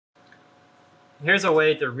here's a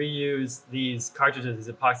way to reuse these cartridges,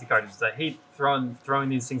 these epoxy cartridges. I hate throwing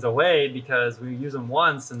these things away because we use them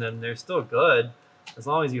once and then they're still good. As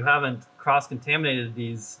long as you haven't cross-contaminated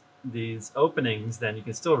these openings, then you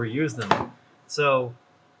can still reuse them. So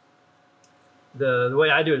the way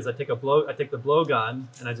I do it is I take the blow gun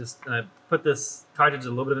and I put this cartridge at a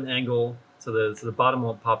little bit of an angle so the bottom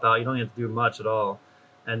won't pop out. You don't have to do much at all,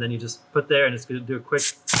 and then you just put there and it's going to do a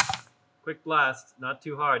quick blast, not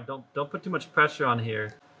too hard. Don't put too much pressure on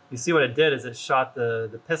here. You see what it did is it shot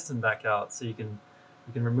the piston back out, so you can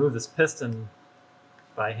remove this piston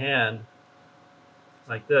by hand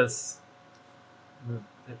like this.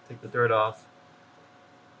 Take the dirt off.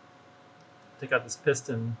 Take out this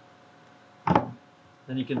piston.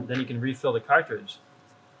 Then you can refill the cartridge,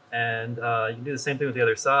 and you can do the same thing with the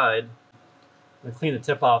other side. And clean the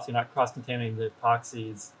tip off so you're not cross-contaminating the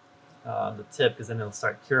epoxies, the tip, because then it'll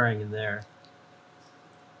start curing in there.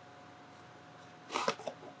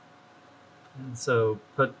 And so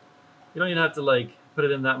you don't even have to like put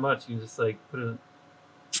it in that much. You can just like put it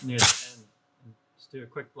near the end and just do a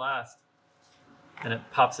quick blast, and it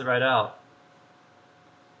pops it right out.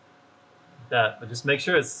 That, but just make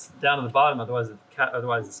sure it's down to the bottom, otherwise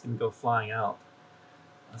it's going to go flying out.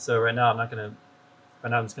 So right now I'm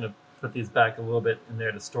just going to put these back a little bit in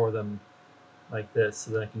there to store them like this, so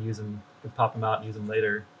that I can use them, pop them out and use them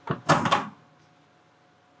later.